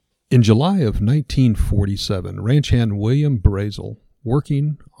In July of 1947, ranch hand William Brazel,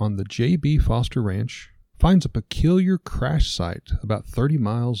 working on the J.B. Foster Ranch, finds a peculiar crash site about 30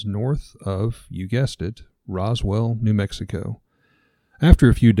 miles north of, you guessed it, Roswell, New Mexico. After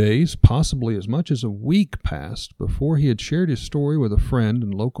a few days, possibly as much as a week passed before he had shared his story with a friend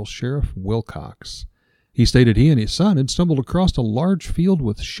and local Sheriff Wilcox. He stated he and his son had stumbled across a large field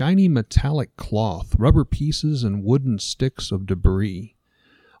with shiny metallic cloth, rubber pieces, and wooden sticks of debris.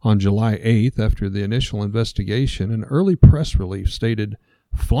 On July 8th, after the initial investigation, an early press release stated,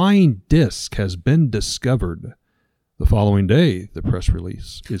 "Flying disc has been discovered." The following day, the press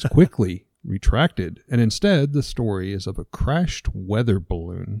release is quickly retracted, and instead the story is of a crashed weather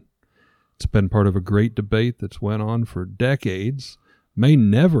balloon. It's been part of a great debate that's went on for decades, may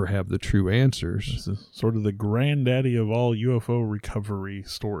never have the true answers. This is sort of the granddaddy of all UFO recovery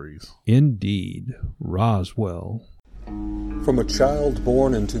stories. Indeed, Roswell. From a child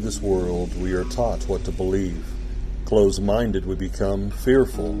born into this world, we are taught what to believe. Closed-minded we become,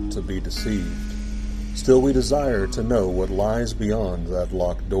 fearful to be deceived. Still we desire to know what lies beyond that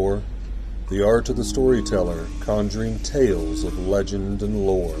locked door. The art of the storyteller, conjuring tales of legend and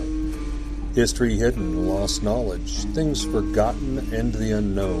lore. History hidden, lost knowledge, things forgotten and the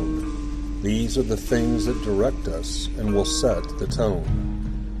unknown. These are the things that direct us and will set the tone.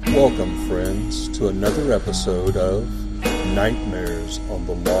 Welcome, friends, to another episode of Nightmares on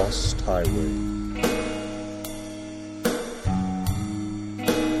the Lost Highway.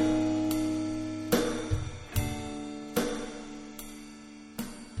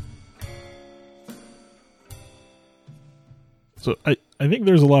 So I think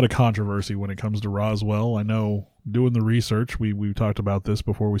there's a lot of controversy when it comes to Roswell. I know doing the research, we talked about this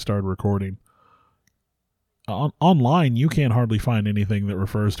before we started recording. Online, you can't hardly find anything that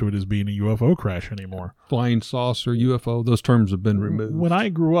refers to it as being a UFO crash anymore. Flying saucer, UFO, those terms have been removed. When I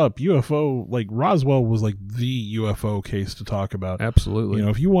grew up, UFO, like Roswell was like the UFO case to talk about. Absolutely. You know,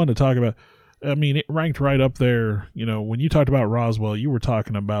 if you wanted to talk about, I mean, it ranked right up there. You know, when you talked about Roswell, you were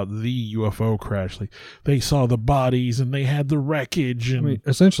talking about the UFO crash. Like, they saw the bodies and they had the wreckage. And, I mean,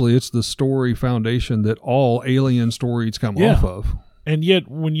 essentially, it's the story foundation that all alien stories come off of. And yet,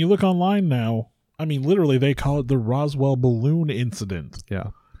 when you look online now, I mean, literally, they call it the Roswell balloon incident. Yeah.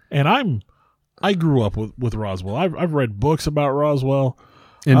 And I grew up with Roswell. I've read books about Roswell.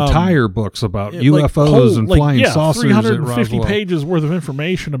 Entire books about UFOs and flying saucers 350 at Roswell. pages worth of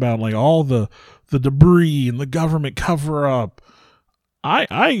information about like all the debris and the government cover up.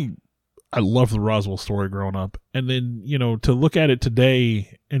 I love the Roswell story growing up, and then to look at it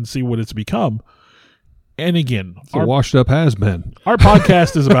today and see what it's become. And again, our washed up has been. Our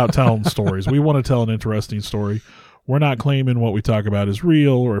podcast is about telling stories. We want to tell an interesting story. We're not claiming what we talk about is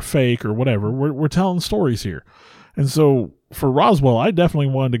real or fake or whatever. We're telling stories here. And so for Roswell, I definitely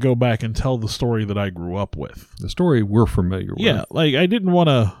wanted to go back and tell the story that I grew up with. The story we're familiar with. Yeah, like I didn't want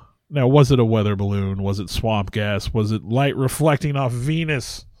to. Now, was it a weather balloon? Was it swamp gas? Was it light reflecting off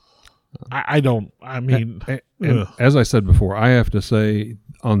Venus? I don't. I mean, and as I said before, I have to say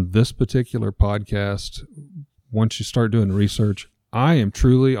on this particular podcast, once you start doing research, I am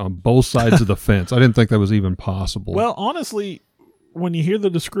truly on both sides of the fence. I didn't think that was even possible. Well, honestly, when you hear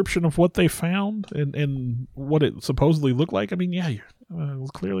the description of what they found and what it supposedly looked like, I mean, yeah, it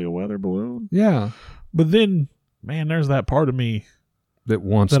was clearly a weather balloon. Yeah. But then, man, there's that part of me that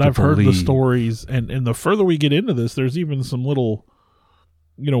wants that to I've heard the believe. stories. And the further we get into this, there's even some little,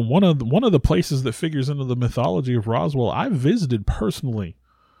 one of the places that figures into the mythology of Roswell, I visited personally.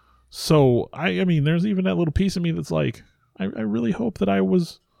 So, I mean, there's even that little piece of me that's like, I really hope that I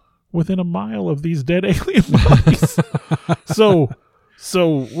was within a mile of these dead alien bodies. So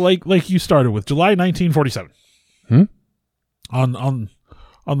like you started with July 1947. On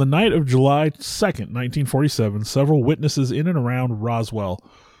the night of July 2nd, 1947, several witnesses in and around Roswell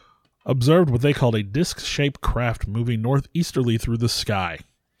observed what they called a disc-shaped craft moving northeasterly through the sky.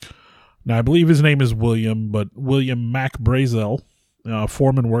 Now, I believe his name is William, but William Mac Brazel,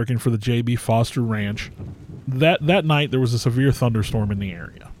 foreman working for the J.B. Foster Ranch. That night, there was a severe thunderstorm in the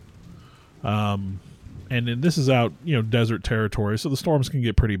area. And then this is out, desert territory, so the storms can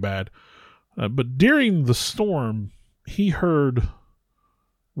get pretty bad. But during the storm, he heard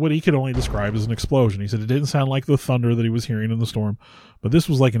what he could only describe as an explosion. He said it didn't sound like the thunder that he was hearing in the storm, but this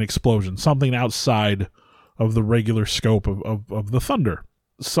was like an explosion, something outside of the regular scope of the thunder.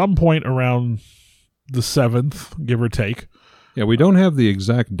 Some point around the 7th, give or take. Yeah, we don't have the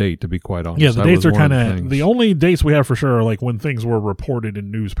exact date, to be quite honest. Yeah, the dates are kind of... The The only dates we have for sure are like when things were reported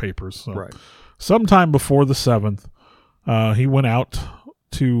in newspapers. So. Right. Sometime before the 7th, he went out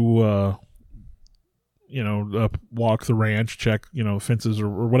to walk the ranch, check, fences or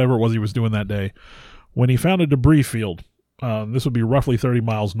whatever it was he was doing that day, when he found a debris field. This would be roughly 30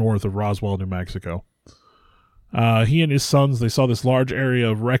 miles north of Roswell, New Mexico. He and his sons, they saw this large area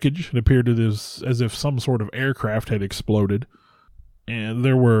of wreckage. It appeared as if some sort of aircraft had exploded. And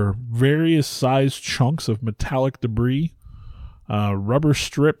there were various sized chunks of metallic debris, rubber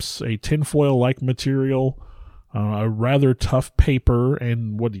strips, a tinfoil-like material, a rather tough paper,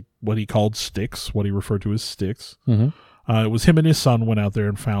 and what he called sticks, what he referred to as sticks. Mm-hmm. It was him and his son went out there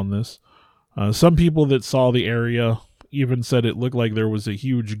and found this. Some people that saw the area even said it looked like there was a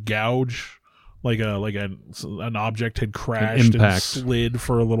huge gouge, like an object had crashed and slid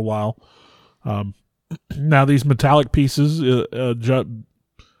for a little while. Now these metallic pieces,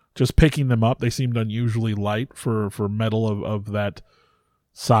 just picking them up, they seemed unusually light for metal of that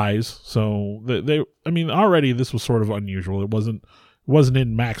size. So already this was sort of unusual. It wasn't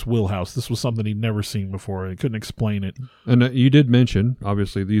in Mac's wheelhouse. This was something he'd never seen before. He couldn't explain it. And you did mention,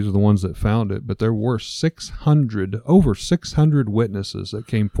 obviously, these are the ones that found it, but there were over 600 witnesses that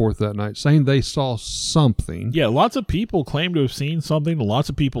came forth that night saying they saw something. Yeah, lots of people claim to have seen something. Lots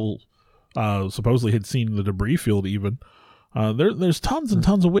of people supposedly had seen the debris field even. There's tons and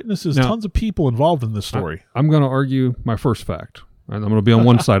tons of witnesses, now, tons of people involved in this story. I'm going to argue my first fact, and I'm going to be on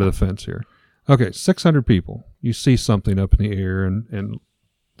one side of the fence here. Okay, 600 people. You see something up in the air, and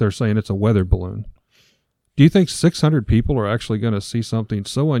they're saying it's a weather balloon. Do you think 600 people are actually going to see something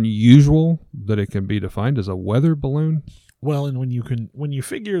so unusual that it can be defined as a weather balloon? Well, and when you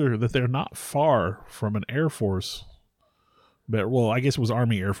figure that they're not far from an Air Force, I guess it was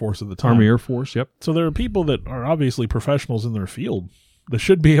Army Air Force at the time. Army Air Force, yep. So there are people that are obviously professionals in their field that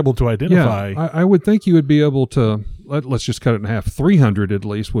should be able to identify. Yeah, I would think you would be able to, let's just cut it in half, 300 at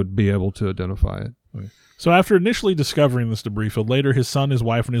least would be able to identify it. Okay. So after initially discovering this debris field, later his son, his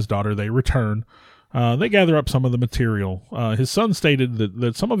wife, and his daughter, they return. They gather up some of the material. His son stated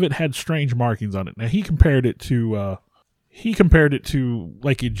that some of it had strange markings on it. Now he compared it to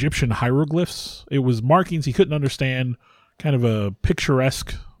like Egyptian hieroglyphs. It was markings he couldn't understand, kind of a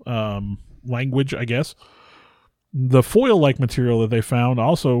picturesque language, I guess. The foil-like material that they found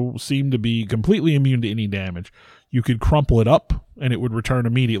also seemed to be completely immune to any damage. You could crumple it up, and it would return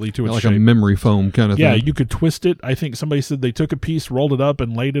immediately to its shape. Like a memory foam kind of thing. Yeah, you could twist it. I think somebody said they took a piece, rolled it up,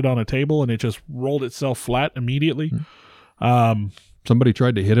 and laid it on a table, and it just rolled itself flat immediately. Somebody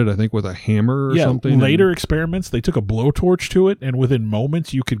tried to hit it, I think, with a hammer or something. Later experiments, they took a blowtorch to it, and within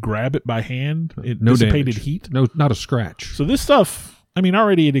moments, you could grab it by hand. It dissipated heat. No, not a scratch. So this stuff,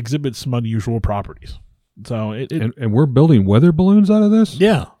 already it exhibits some unusual properties. So and we're building weather balloons out of this?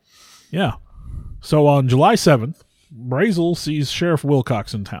 Yeah. So on July 7th, Brazel sees Sheriff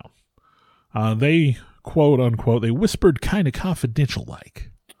Wilcox in town. They, quote unquote, they whispered kind of confidential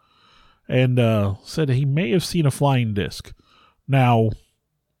like, and said he may have seen a flying disc. Now,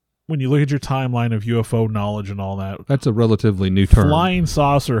 when you look at your timeline of UFO knowledge and all that, that's a relatively new term. Flying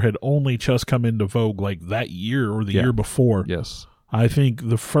saucer had only just come into vogue like that year or the year before. Yes. I think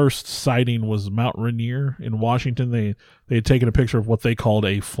the first sighting was Mount Rainier in Washington. They had taken a picture of what they called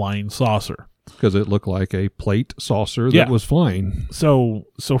a flying saucer. Because it looked like a plate saucer that was flying. So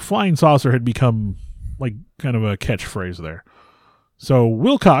flying saucer had become like kind of a catchphrase there. So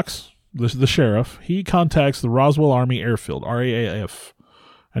Wilcox, the sheriff, he contacts the Roswell Army Airfield, RAAF,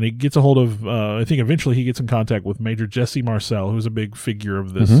 and he gets a hold of, I think eventually he gets in contact with Major Jesse Marcel, who's a big figure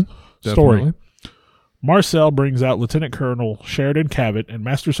of this story. Marcel brings out Lieutenant Colonel Sheridan Cabot and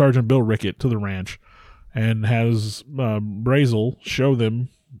Master Sergeant Bill Rickett to the ranch and has Brazel show them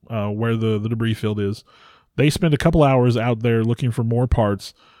where the debris field is. They spend a couple hours out there looking for more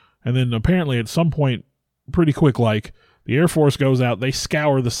parts, and then apparently at some point, pretty quick like, the Air Force goes out, they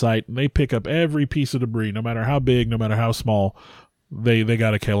scour the site, and they pick up every piece of debris, no matter how big, no matter how small. They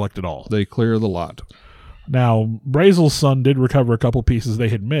got to collect it all. They clear the lot. Now, Brazel's son did recover a couple pieces they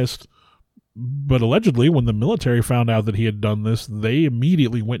had missed, but allegedly, when the military found out that he had done this, they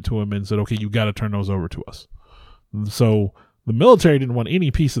immediately went to him and said, okay, you got to turn those over to us. So the military didn't want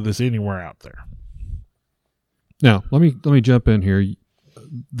any piece of this anywhere out there. Now, let me jump in here.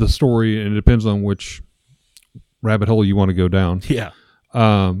 The story, and it depends on which rabbit hole you want to go down. Yeah.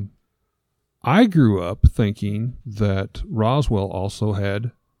 I grew up thinking that Roswell also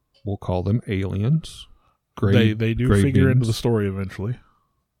had, we'll call them aliens. They do figure into the story eventually.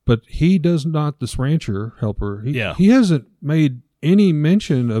 But he does not, this rancher helper, he hasn't made any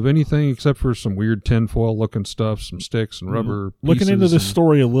mention of anything except for some weird tinfoil looking stuff, some sticks and rubber pieces. Looking into this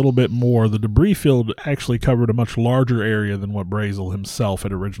story a little bit more, the debris field actually covered a much larger area than what Brazel himself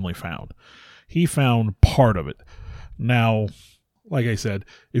had originally found. He found part of it. Now, like I said,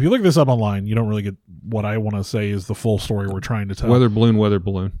 if you look this up online, you don't really get what I want to say is the full story we're trying to tell. Weather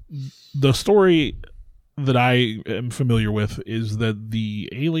balloon. The story that I am familiar with is that the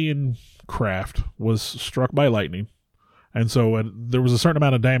alien craft was struck by lightning, and so there was a certain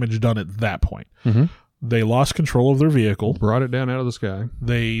amount of damage done at that point. Mm-hmm. They lost control of their vehicle. Brought it down out of the sky.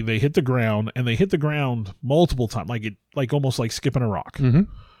 They hit the ground, and they hit the ground multiple times, like almost like skipping a rock. Mm-hmm.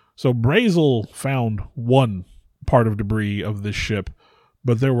 So Brazel found one part of debris of this ship,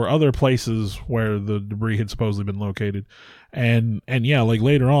 but there were other places where the debris had supposedly been located. And yeah, like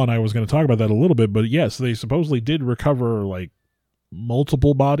later on, I was going to talk about that a little bit, but yes, they supposedly did recover like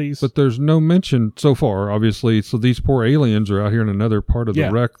multiple bodies. But there's no mention so far, obviously. So these poor aliens are out here in another part of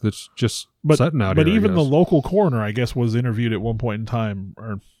the wreck that's just sitting out here. But even the local coroner, I guess, was interviewed at one point in time,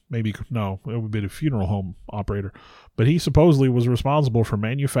 or maybe, no, it would be a funeral home operator. But he supposedly was responsible for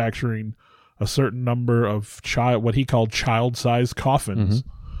manufacturing a certain number of what he called child-sized coffins. Mm-hmm.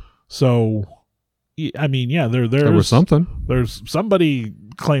 So, I mean, yeah, there was something. There's somebody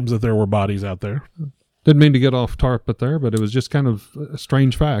claims that there were bodies out there. Didn't mean to get off target there, but it was just kind of a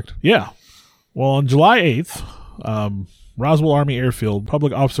strange fact. Yeah. Well, on July 8th, Roswell Army Airfield,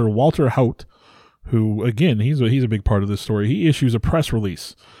 Public Officer Walter Haut, who, again, he's a big part of this story, he issues a press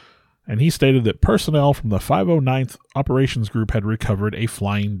release. And he stated that personnel from the 509th Operations Group had recovered a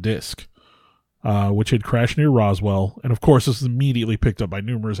flying disc, which had crashed near Roswell. And, of course, this is immediately picked up by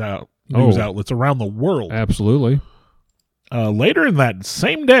numerous news outlets around the world. Absolutely. Later in that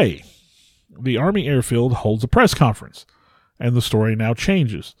same day, the Army Airfield holds a press conference, and the story now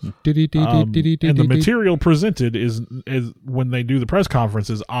changes. And the material presented is when they do the press conference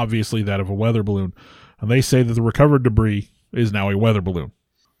is obviously that of a weather balloon. And they say that the recovered debris is now a weather balloon.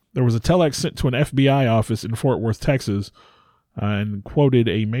 There was a telex sent to an FBI office in Fort Worth, Texas, and quoted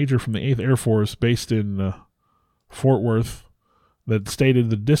a major from the 8th Air Force based in Fort Worth that stated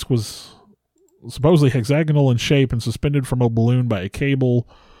the disc was supposedly hexagonal in shape and suspended from a balloon by a cable.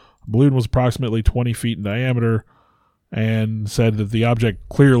 The balloon was approximately 20 feet in diameter, and said that the object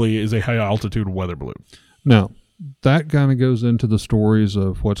clearly is a high-altitude weather balloon. Now, that kind of goes into the stories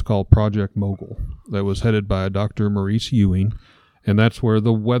of what's called Project Mogul that was headed by Dr. Maurice Ewing, and that's where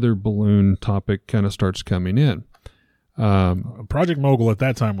the weather balloon topic kind of starts coming in. Project Mogul at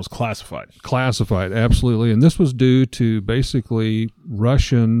that time was classified. Classified, absolutely. And this was due to basically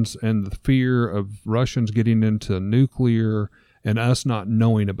Russians and the fear of Russians getting into nuclear and us not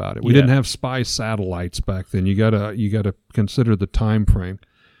knowing about it. We didn't have spy satellites back then. You gotta consider the time frame.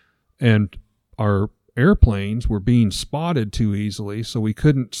 And our airplanes were being spotted too easily, so we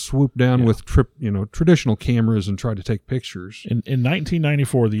couldn't swoop down with traditional cameras and try to take pictures. In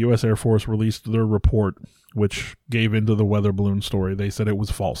 1994, the U.S. Air Force released their report, which gave into the weather balloon story. They said it was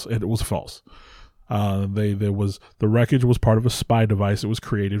false. It was false. The wreckage was part of a spy device that was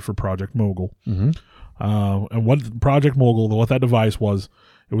created for Project Mogul. Mm-hmm. And what Project Mogul, what that device was,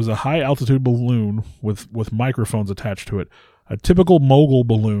 it was a high-altitude balloon with microphones attached to it. A typical Mogul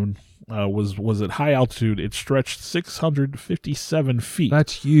balloon was at high altitude. It stretched 657 feet.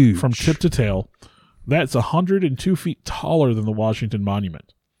 That's huge. From tip to tail. That's 102 feet taller than the Washington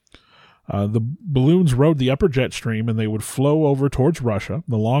Monument. The balloons rode the upper jet stream, and they would flow over towards Russia.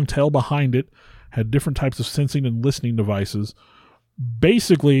 The long tail behind it had different types of sensing and listening devices.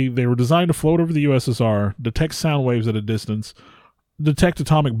 Basically, they were designed to float over the USSR, detect sound waves at a distance, detect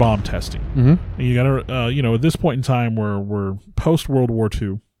atomic bomb testing. Mm-hmm. And you got to, at this point in time, we're post World War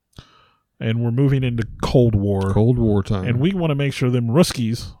II, and we're moving into Cold War time, and we want to make sure them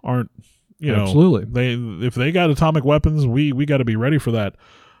Ruskies aren't, absolutely. If they got atomic weapons, we got to be ready for that.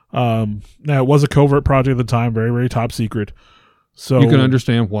 Now it was a covert project at the time, very, very top secret. So you can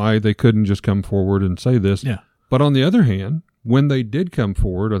understand why they couldn't just come forward and say this. Yeah. But on the other hand, when they did come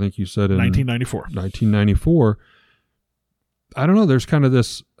forward, I think you said in 1994, I don't know, there's kind of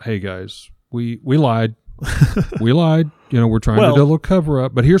this, hey guys, we lied. We lied. We're trying to do a little cover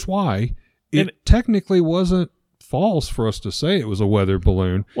up, but here's why. It technically wasn't false for us to say it was a weather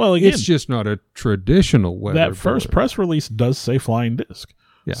balloon. Well, again, it's just not a traditional weather balloon. That first press release does say flying disc.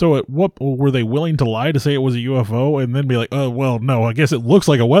 Yeah. So what were they willing to lie to say it was a UFO and then be like, oh, well, no, I guess it looks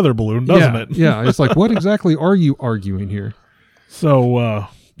like a weather balloon, doesn't it? Yeah, it's like, what exactly are you arguing here? So,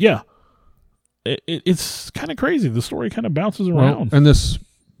 it's kind of crazy. The story kind of bounces around. And this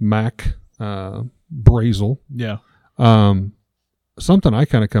Mac Brazel. Yeah. Something I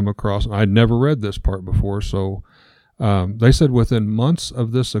kind of come across, and I'd never read this part before, so they said within months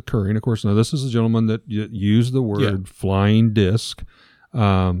of this occurring, of course, now this is a gentleman that used the word flying disc.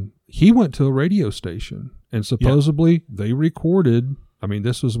 He went to a radio station, and supposedly they recorded,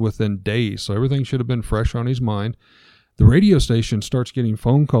 this was within days, so everything should have been fresh on his mind. The radio station starts getting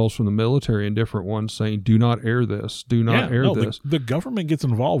phone calls from the military and different ones saying, do not air this, do not air this. The government gets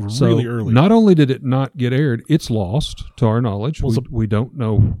involved So really early. Not only did it not get aired, it's lost to our knowledge. Well, we don't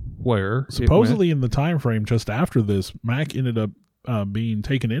know where. Supposedly in the time frame just after this, Mac ended up being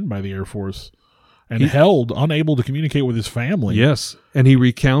taken in by the Air Force and held unable to communicate with his family. Yes, and he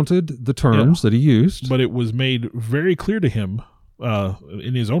recounted the terms that he used. But it was made very clear to him,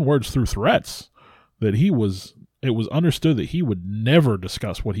 in his own words through threats, that it was understood that he would never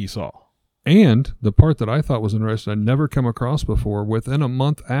discuss what he saw. And the part that I thought was interesting, I'd never come across before, within a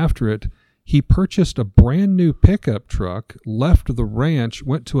month after it, he purchased a brand new pickup truck, left the ranch,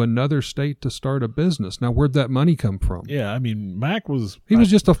 went to another state to start a business. Now, where'd that money come from? Yeah, I mean, Mac was... He was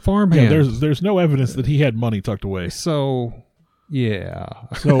just a farmhand. Yeah, there's no evidence that he had money tucked away. So, yeah.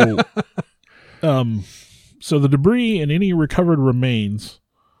 So, so the debris and any recovered remains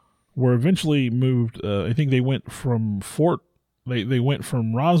were eventually moved. I think they went from They went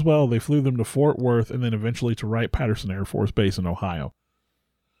from Roswell, they flew them to Fort Worth, and then eventually to Wright-Patterson Air Force Base in Ohio.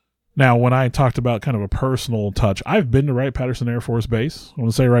 Now, when I talked about kind of a personal touch, I've been to Wright-Patterson Air Force Base. I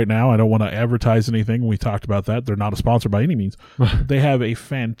want to say right now, I don't want to advertise anything. We talked about that. They're not a sponsor by any means. They have a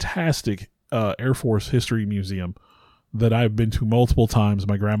fantastic Air Force history museum that I've been to multiple times.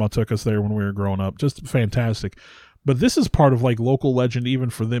 My grandma took us there when we were growing up. Just fantastic. But this is part of like local legend even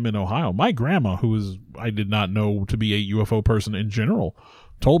for them in Ohio. My grandma, I did not know to be a UFO person in general,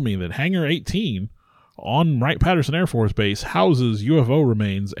 told me that Hangar 18 on Wright-Patterson Air Force Base houses UFO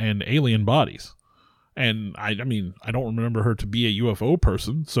remains and alien bodies. And I mean, I don't remember her to be a UFO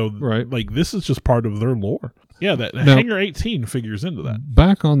person. So like this is just part of their lore. Yeah, that Hangar 18 figures into that.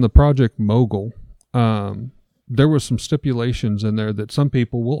 Back on the Project Mogul, there was some stipulations in there that some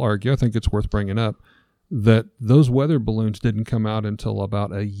people will argue, I think it's worth bringing up, that those weather balloons didn't come out until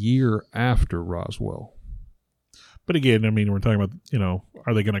about a year after Roswell. But again, I mean, we're talking about,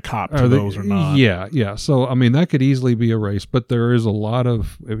 are they going to cop to those or not? Yeah. So, I mean, that could easily be erased, but there is a lot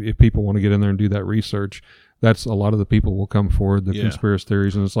of, if people want to get in there and do that research, that's a lot of the people will come forward, the conspiracy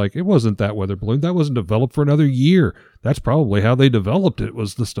theories, and it's like, it wasn't that weather balloon. That wasn't developed for another year. That's probably how they developed it,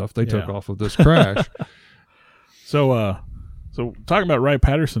 was the stuff they took off of this crash. So talking about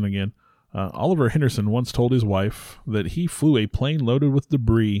Wright-Patterson again, Oliver Henderson once told his wife that he flew a plane loaded with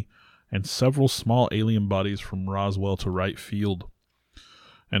debris and several small alien bodies from Roswell to Wright Field.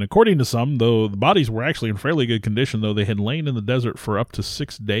 And according to some, though the bodies were actually in fairly good condition, though they had lain in the desert for up to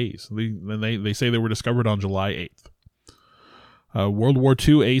 6 days. They say they were discovered on July 8th. World War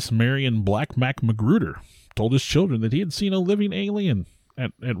II ace Marion Black Mac Magruder told his children that he had seen a living alien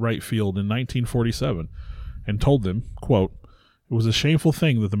at Wright Field in 1947 and told them, quote, "It was a shameful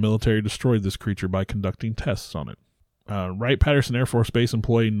thing that the military destroyed this creature by conducting tests on it." Wright-Patterson Air Force Base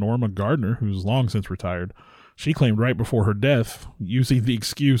employee Norma Gardner, who's long since retired, she claimed right before her death, using the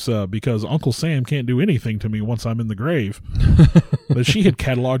excuse, because Uncle Sam can't do anything to me once I'm in the grave, that she had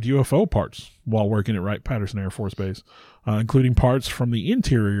cataloged UFO parts while working at Wright-Patterson Air Force Base, including parts from the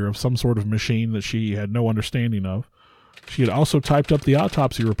interior of some sort of machine that she had no understanding of. She had also typed up the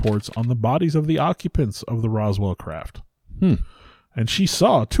autopsy reports on the bodies of the occupants of the Roswell craft. And she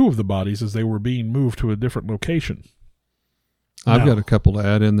saw 2 of the bodies as they were being moved to a different location. I've got a couple to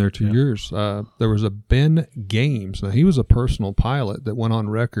add in there to yours. There was a Ben Games. Now, he was a personal pilot that went on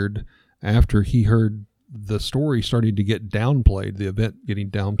record after he heard the story starting to get downplayed, the event getting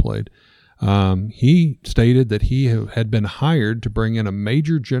downplayed. He stated that he had been hired to bring in a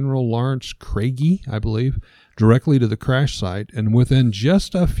Major General Lawrence Craigie, I believe, directly to the crash site. And within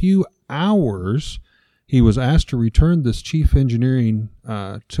just a few hours, he was asked to return this chief engineering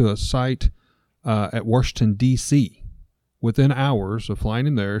to a site at Washington, D.C. Within hours of flying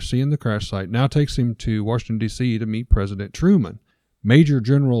in there, seeing the crash site, now takes him to Washington, D.C. to meet President Truman. Major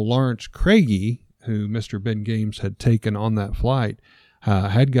General Lawrence Craigie, who Mr. Ben Games had taken on that flight,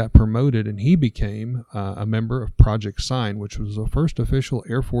 had got promoted, and he became a member of Project Sign, which was the first official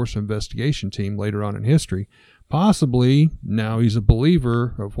Air Force investigation team later on in history. Possibly now he's a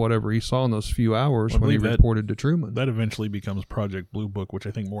believer of whatever he saw in those few hours when he reported to Truman. That eventually becomes Project Blue Book, which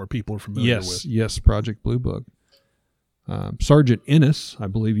I think more people are familiar with. Yes, Project Blue Book. Sergeant Ennis, I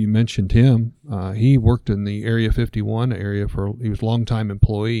believe you mentioned him. He worked in the Area 51 area he was a longtime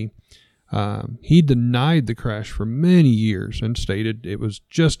employee. He denied the crash for many years and stated it was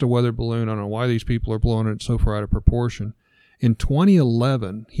just a weather balloon. I don't know why these people are blowing it so far out of proportion. In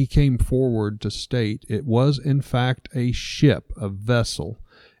 2011, he came forward to state it was in fact a ship, a vessel.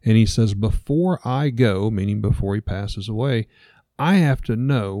 And he says, before I go, meaning before he passes away, I have to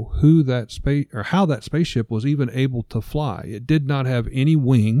know how that spaceship was even able to fly. It did not have any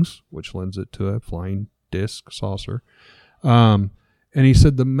wings, which lends it to a flying disc, saucer. And he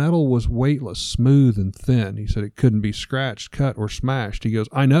said the metal was weightless, smooth, and thin. He said it couldn't be scratched, cut, or smashed. He goes,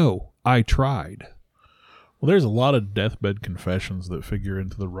 I know, I tried. Well, there's a lot of deathbed confessions that figure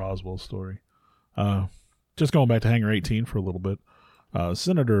into the Roswell story. Just going back to Hangar 18 for a little bit,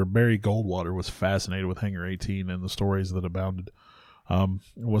 Senator Barry Goldwater was fascinated with Hangar 18 and the stories that abounded.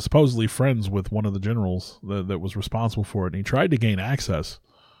 Was supposedly friends with one of the generals that was responsible for it, and he tried to gain access.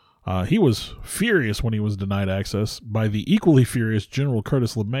 He was furious when he was denied access by the equally furious General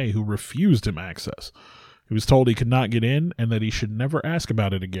Curtis LeMay, who refused him access. He was told he could not get in and that he should never ask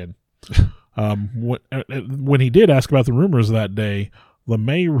about it again. When he did ask about the rumors that day,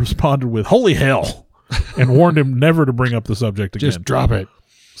 LeMay responded with "Holy hell!" and warned him never to bring up the subject again. Just drop it.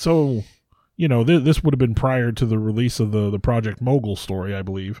 So, this would have been prior to the release of the Project Mogul story, I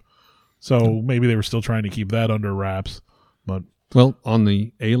believe. So maybe they were still trying to keep that under wraps. But well, on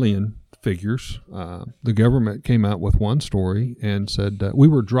the alien figures, the government came out with one story and said we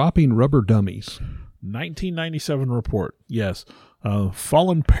were dropping rubber dummies. 1997 report, yes.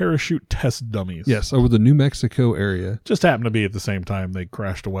 Fallen parachute test dummies. Yes, over the New Mexico area. Just happened to be at the same time they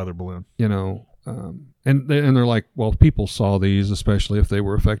crashed a weather balloon. And they're like, well, people saw these, especially if they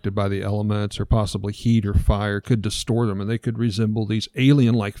were affected by the elements or possibly heat or fire, could distort them, and they could resemble these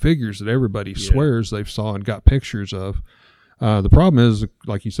alien-like figures that everybody swears they've saw and got pictures of. The problem is,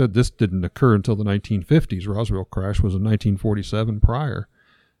 like you said, this didn't occur until the 1950s. Roswell crash was in 1947 prior.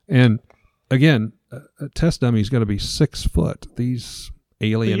 And again, a test dummy's got to be 6 foot. These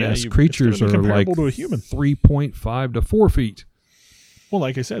alien-esque creatures are like to a human. 3.5 to 4 feet. Well,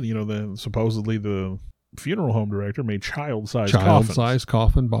 like I said, supposedly the funeral home director made child-sized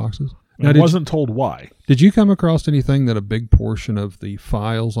coffin boxes. Now, wasn't told why. Did you come across anything that a big portion of the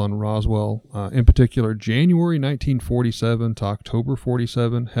files on Roswell, in particular January 1947 to October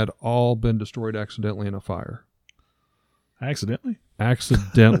 47, had all been destroyed accidentally in a fire? Accidentally?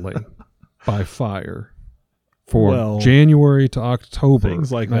 Accidentally by fire. January to October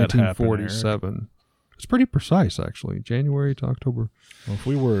things like 1947. That happen, it's pretty precise, actually. January to October. Well, if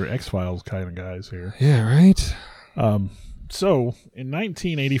we were X-Files kind of guys here. Yeah, right? So, in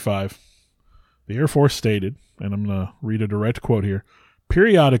 1985, the Air Force stated, and I'm going to read a direct quote here,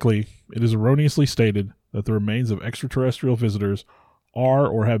 periodically, it is erroneously stated that the remains of extraterrestrial visitors are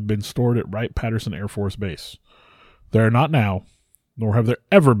or have been stored at Wright-Patterson Air Force Base. There are not now, nor have there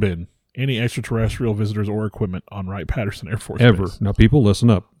ever been, any extraterrestrial visitors or equipment on Wright-Patterson Air Force Base. Ever. Now, people, listen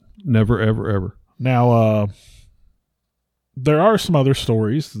up. Never, ever, ever. Now, there are some other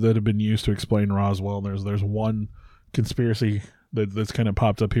stories that have been used to explain Roswell. There's one conspiracy that's kind of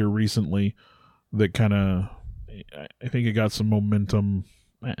popped up here recently that kind of, I think it got some momentum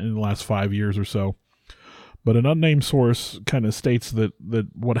in the last 5 years or so. But an unnamed source kind of states that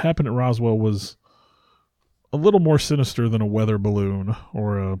what happened at Roswell was a little more sinister than a weather balloon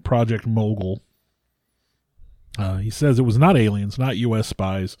or a Project Mogul. He says it was not aliens, not U.S.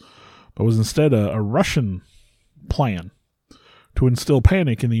 spies, but was instead a Russian plan to instill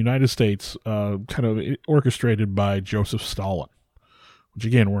panic in the United States, kind of orchestrated by Joseph Stalin, which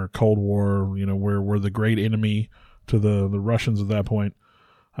again, we're Cold War, we're the great enemy to the Russians at that point.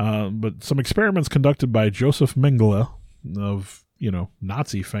 But some experiments conducted by Joseph Mengele of,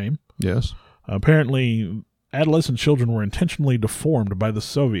 Nazi fame. Yes. Apparently, adolescent children were intentionally deformed by the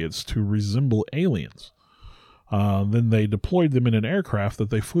Soviets to resemble aliens. Then they deployed them in an aircraft that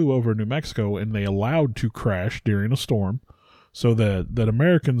they flew over New Mexico and they allowed to crash during a storm so that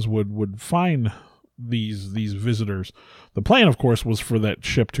Americans would find these visitors. The plan, of course, was for that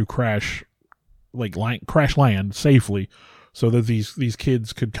ship to crash land safely so that these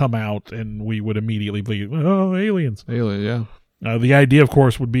kids could come out and we would immediately be, oh, aliens. Alien, yeah. The idea, of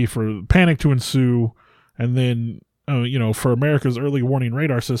course, would be for panic to ensue and then for America's early warning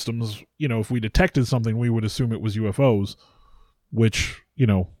radar systems, if we detected something, we would assume it was UFOs, which,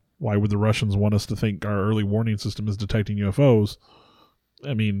 why would the Russians want us to think our early warning system is detecting UFOs?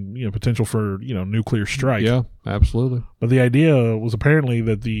 I mean, potential for, nuclear strike. Yeah, absolutely. But the idea was apparently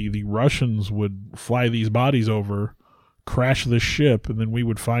that the Russians would fly these bodies over, crash this ship, and then we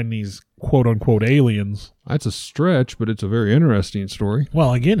would find these quote-unquote aliens. That's a stretch, but it's a very interesting story.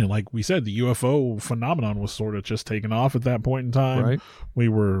 Well, again, and like we said, the UFO phenomenon was sort of just taking off at that point in time. Right. We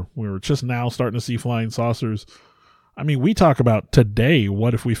were just now starting to see flying saucers. I mean, we talk about today,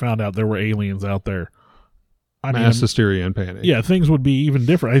 what if we found out there were aliens out there? Mass hysteria and panic. Yeah, things would be even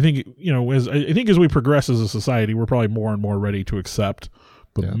different. I think, as we progress as a society, we're probably more and more ready to accept.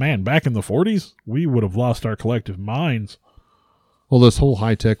 But man, back in the 40s, we would have lost our collective minds. Well, this whole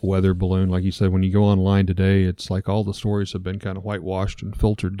high-tech weather balloon, like you said, when you go online today, it's like all the stories have been kind of whitewashed and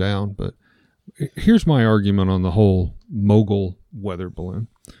filtered down. But Here's my argument on the whole mogul weather balloon.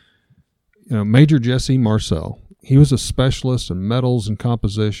 Major Jesse Marcel, he was a specialist in metals and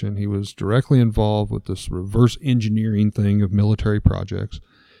composition. He was directly involved with this reverse engineering thing of military projects.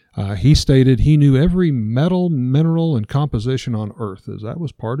 He stated he knew every metal, mineral, and composition on Earth, as that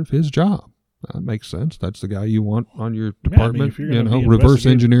was part of his job. That makes sense. That's the guy you want on your department, reverse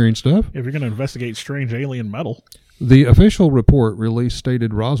engineering stuff. If you're going to investigate strange alien metal. The official report released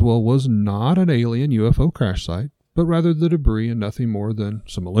stated Roswell was not an alien UFO crash site, but rather the debris and nothing more than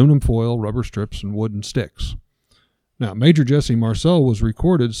some aluminum foil, rubber strips, and wooden sticks. Now, Major Jesse Marcel was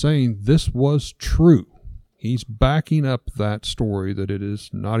recorded saying this was true. He's backing up that story that it is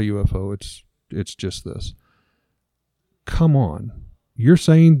not a UFO, it's just this. Come on. You're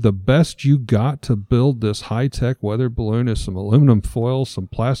saying the best you got to build this high-tech weather balloon is some aluminum foil, some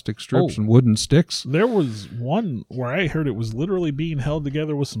plastic strips, and wooden sticks? There was one where I heard it was literally being held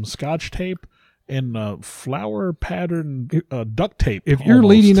together with some Scotch tape and flower pattern duct tape. If you're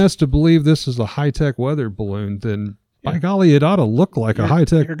leading us to believe this is a high-tech weather balloon, then by golly, it ought to look like a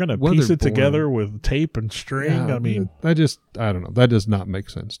high-tech weather balloon. You're going to piece it together with tape and string? Yeah, I mean... I don't know. That does not make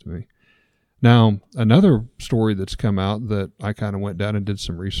sense to me. Now, another story that's come out that I kind of went down and did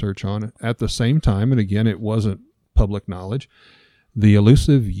some research on it at the same time, and again, it wasn't public knowledge, the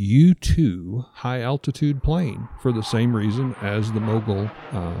elusive U-2 high-altitude plane for the same reason as the mogul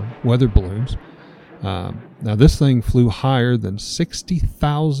weather balloons. Now, this thing flew higher than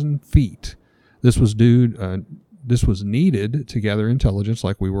 60,000 feet. This was needed to gather intelligence,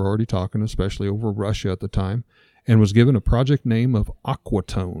 like we were already talking, especially over Russia at the time, and was given a project name of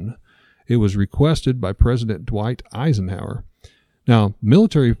Aquatone. It was requested by President Dwight Eisenhower. Now,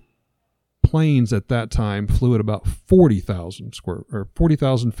 military planes at that time flew at about 40,000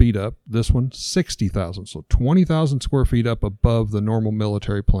 feet up. This one, 60,000. So 20,000 square feet up above the normal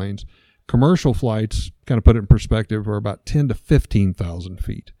military planes. Commercial flights, kind of put it in perspective, are about 10 to 15,000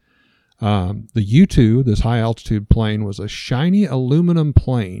 feet. The U-2, this high-altitude plane, was a shiny aluminum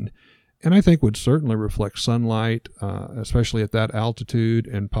plane, and I think would certainly reflect sunlight, especially at that altitude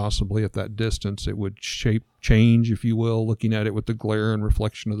and possibly at that distance. It would change, if you will, looking at it with the glare and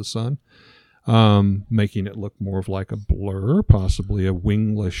reflection of the sun, making it look more of like a blur, possibly a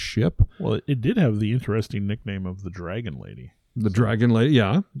wingless ship. Well, it did have the interesting nickname of the Dragon Lady. The Dragon Lady,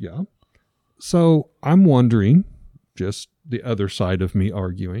 yeah. So I'm wondering, just the other side of me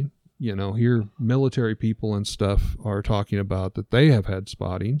arguing, here military people and stuff are talking about that they have had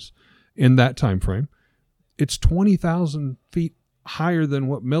spottings in that time frame. It's 20,000 feet higher than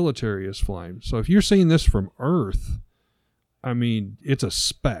what military is flying. So if you're seeing this from Earth, I mean, it's a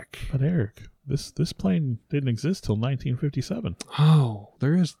speck. But Eric, this plane didn't exist till 1957. Oh,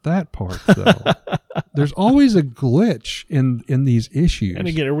 there is that part, though. There's always a glitch in these issues. And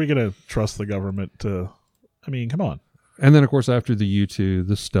again, are we going to trust the government to... I mean, come on. And then, of course, after the U-2,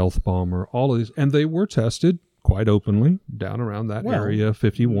 the stealth bomber, all of these, and they were tested quite openly down around that area,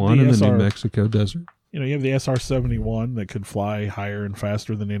 51 in the New Mexico desert. You have the SR-71 that could fly higher and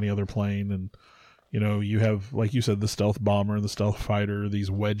faster than any other plane, and you have, like you said, the stealth bomber, the stealth fighter, these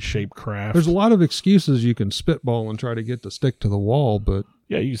wedge-shaped craft. There's a lot of excuses you can spitball and try to get to stick to the wall, but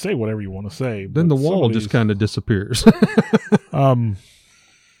yeah, you say whatever you want to say. Then the wall just kind of disappears.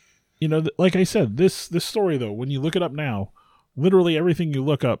 Like I said, this story, though, when you look it up now, literally everything you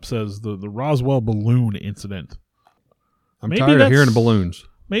look up says the Roswell balloon incident. I'm tired of hearing balloons.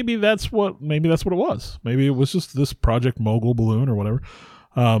 Maybe that's what it was. Maybe it was just this Project Mogul balloon or whatever.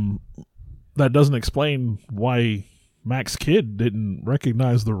 That doesn't explain why Max Kidd didn't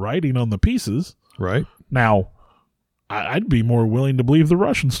recognize the writing on the pieces. Right. Now, I'd be more willing to believe the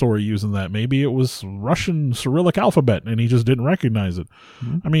Russian story using that. Maybe it was Russian Cyrillic alphabet and he just didn't recognize it.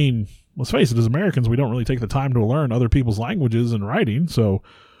 Mm-hmm. I mean, let's face it, as Americans, we don't really take the time to learn other people's languages and writing, so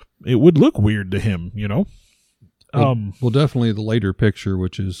it would look weird to him, Well, definitely the later picture,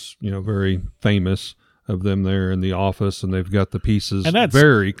 which is, very famous, of them there in the office, and they've got the pieces, and that's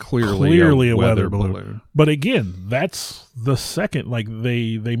very clearly a weather balloon. But again, that's the second,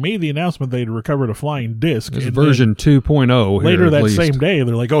 they made the announcement they'd recovered a flying disc. It's version 2.0 later that same day,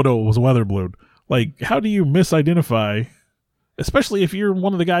 they're like, oh no, it was a weather balloon. Like, how do you misidentify, especially if you're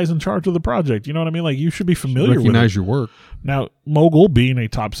one of the guys in charge of the project? You know what I mean? Like, you should be familiar with it. Recognize your work. Now, Mogul being a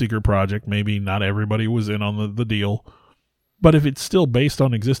top secret project, maybe not everybody was in on the deal, but if it's still based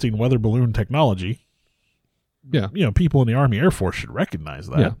on existing weather balloon technology, yeah, people in the Army Air Force should recognize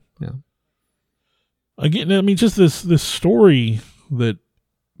that. Yeah. Again, I mean, just this story that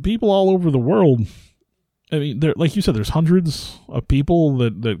people all over the world. I mean, there, like you said, there's hundreds of people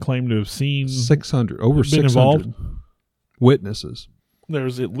that claim to have seen 600 over 600 involved. Witnesses.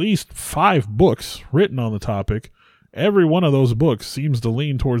 there's at least 5 books written on the topic. Every one of those books seems to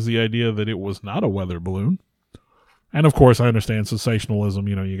lean towards the idea that it was not a weather balloon. And of course, I understand sensationalism.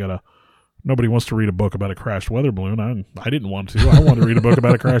 Nobody wants to read a book about a crashed weather balloon. I didn't want to. I want to read a book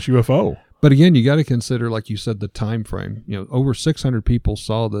about a crashed UFO. But again, you got to consider, like you said, the time frame. Over 600 people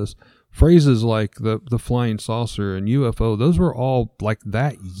saw this. Phrases like the flying saucer and UFO, those were all like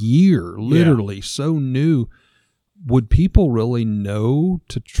that year, literally so new. Would people really know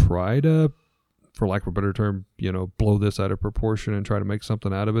to try to, for lack of a better term, blow this out of proportion and try to make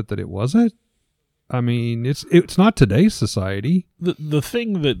something out of it that it wasn't? I mean, it's not today's society. The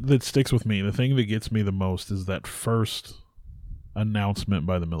thing that sticks with me, the thing that gets me the most is that first announcement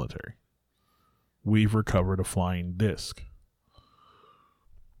by the military. We've recovered a flying disc.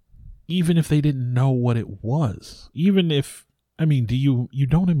 Even if they didn't know what it was. Even if, you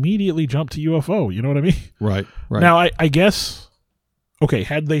don't immediately jump to UFO. You know what I mean? Right. Now, I guess, okay,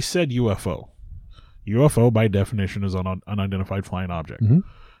 had they said UFO by definition is an unidentified flying object. Mm-hmm.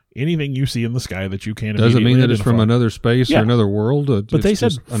 Anything you see in the sky that you can't doesn't mean that identify. it's from another space or another world. But they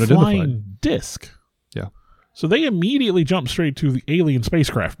said flying disc. Yeah. So they immediately jumped straight to the alien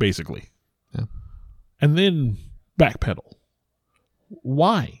spacecraft, basically. Yeah. And then backpedal.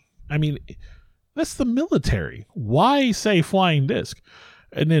 Why? That's the military. Why say flying disc?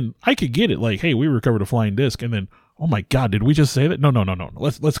 And then I could get it like, hey, we recovered a flying disc. And then, oh my God, did we just say that? No.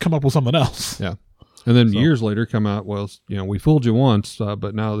 Let's come up with something else. Yeah. And then years later come out, well, we fooled you once,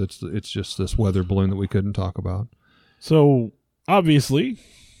 but now it's just this weather balloon that we couldn't talk about. So, obviously,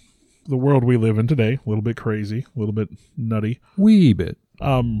 the world we live in today, a little bit crazy, a little bit nutty. Wee bit.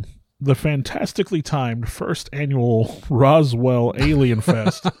 The fantastically timed first annual Roswell Alien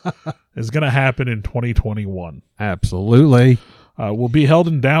Fest is going to happen in 2021. Absolutely. Will be held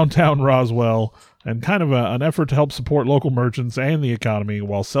in downtown Roswell and kind of an effort to help support local merchants and the economy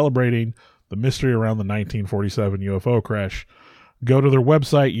while celebrating the mystery around the 1947 UFO crash. Go to their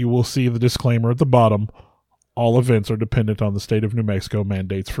website. You will see the disclaimer at the bottom. All events are dependent on the state of New Mexico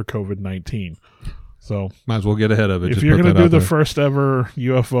mandates for COVID-19. So might as well get ahead of it. If you're going to do the first ever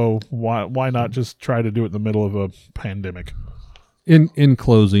UFO, why not just try to do it in the middle of a pandemic? In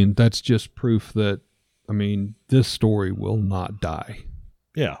closing, that's just proof that, this story will not die.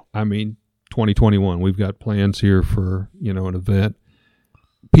 Yeah. 2021, we've got plans here for, an event.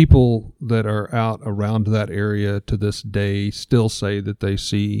 People that are out around that area to this day still say that they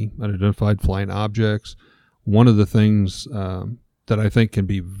see unidentified flying objects. One of the things that I think can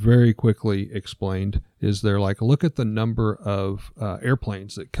be very quickly explained is they're like, look at the number of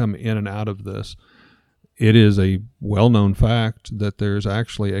airplanes that come in and out of this. It is a well-known fact that there's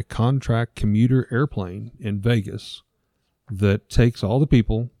actually a contract commuter airplane in Vegas that takes all the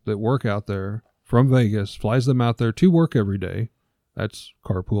people that work out there from Vegas, flies them out there to work every day. That's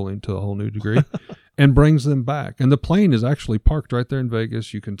carpooling to a whole new degree, and brings them back. And the plane is actually parked right there in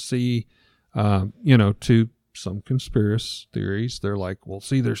Vegas. You can see, to some conspiracy theories, they're like, well,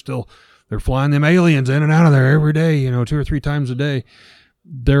 see, they're flying them aliens in and out of there every day, 2 or 3 times a day.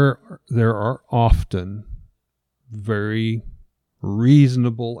 There are often very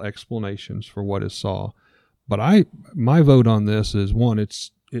reasonable explanations for what is saw. But my vote on this is, one,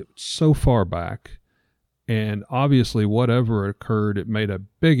 it's so far back. And obviously, whatever occurred, it made a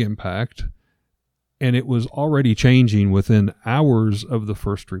big impact, and it was already changing within hours of the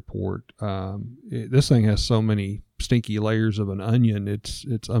first report. This thing has so many stinky layers of an onion;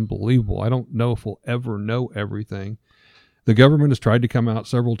 it's unbelievable. I don't know if we'll ever know everything. The government has tried to come out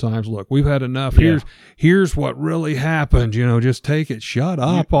several times. Look, we've had enough. Yeah. Here's what really happened. Just take it. Shut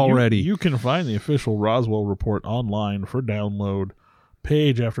up already. You can find the official Roswell report online for download.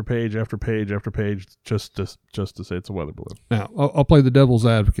 Page after page after page after page, just to say it's a weather balloon. Now, I'll play the devil's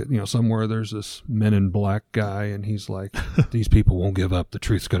advocate. Somewhere there's this Men in Black guy, and he's like, these people won't give up. The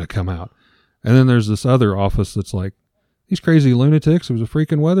truth's going to come out. And then there's this other office that's like, these crazy lunatics, it was a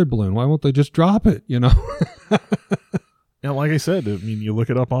freaking weather balloon. Why won't they just drop it, Yeah, like I said, you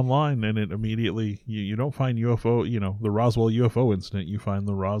look it up online, and it immediately, you don't find UFO, the Roswell UFO incident. You find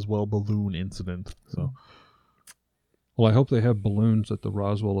the Roswell balloon incident. So. Well, I hope they have balloons at the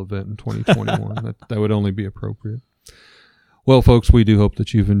Roswell event in 2021. that would only be appropriate. Well, folks, we do hope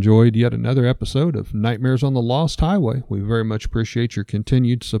that you've enjoyed yet another episode of Nightmares on the Lost Highway. We very much appreciate your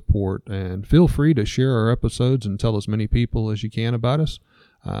continued support, and feel free to share our episodes and tell as many people as you can about us.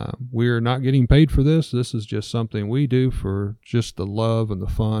 We're not getting paid for this. This is just something we do for just the love and the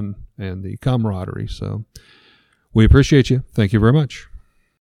fun and the camaraderie. So we appreciate you. Thank you very much.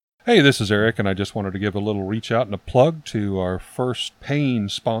 Hey, this is Eric, and I just wanted to give a little reach out and a plug to our first paying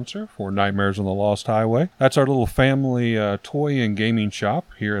sponsor for Nightmares on the Lost Highway. That's our little family toy and gaming shop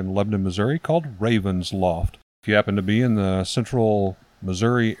here in Lebanon, Missouri called Raven's Loft. If you happen to be in the central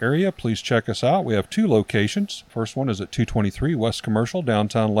Missouri area, please check us out. We have 2 locations. First one is at 223 West Commercial,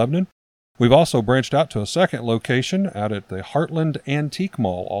 downtown Lebanon. We've also branched out to a second location out at the Heartland Antique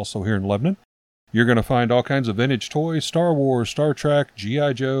Mall, also here in Lebanon. You're going to find all kinds of vintage toys, Star Wars, Star Trek,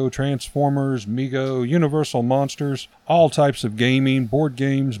 G.I. Joe, Transformers, Mego, Universal Monsters, all types of gaming, board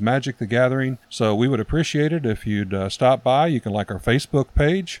games, Magic the Gathering. So we would appreciate it if you'd stop by. You can like our Facebook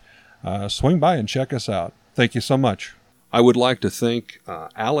page. Swing by and check us out. Thank you so much. I would like to thank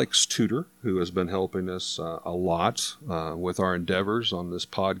Alex Tudor, who has been helping us a lot with our endeavors on this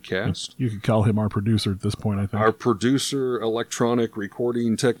podcast. You could call him our producer at this point, I think. Our producer, electronic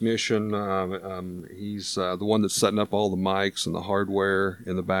recording technician. He's the one that's setting up all the mics and the hardware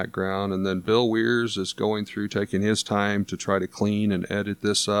in the background. And then Bill Weirs is going through, taking his time to try to clean and edit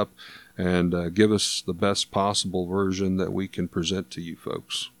this up and give us the best possible version that we can present to you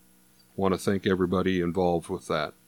folks. Want to thank everybody involved with that.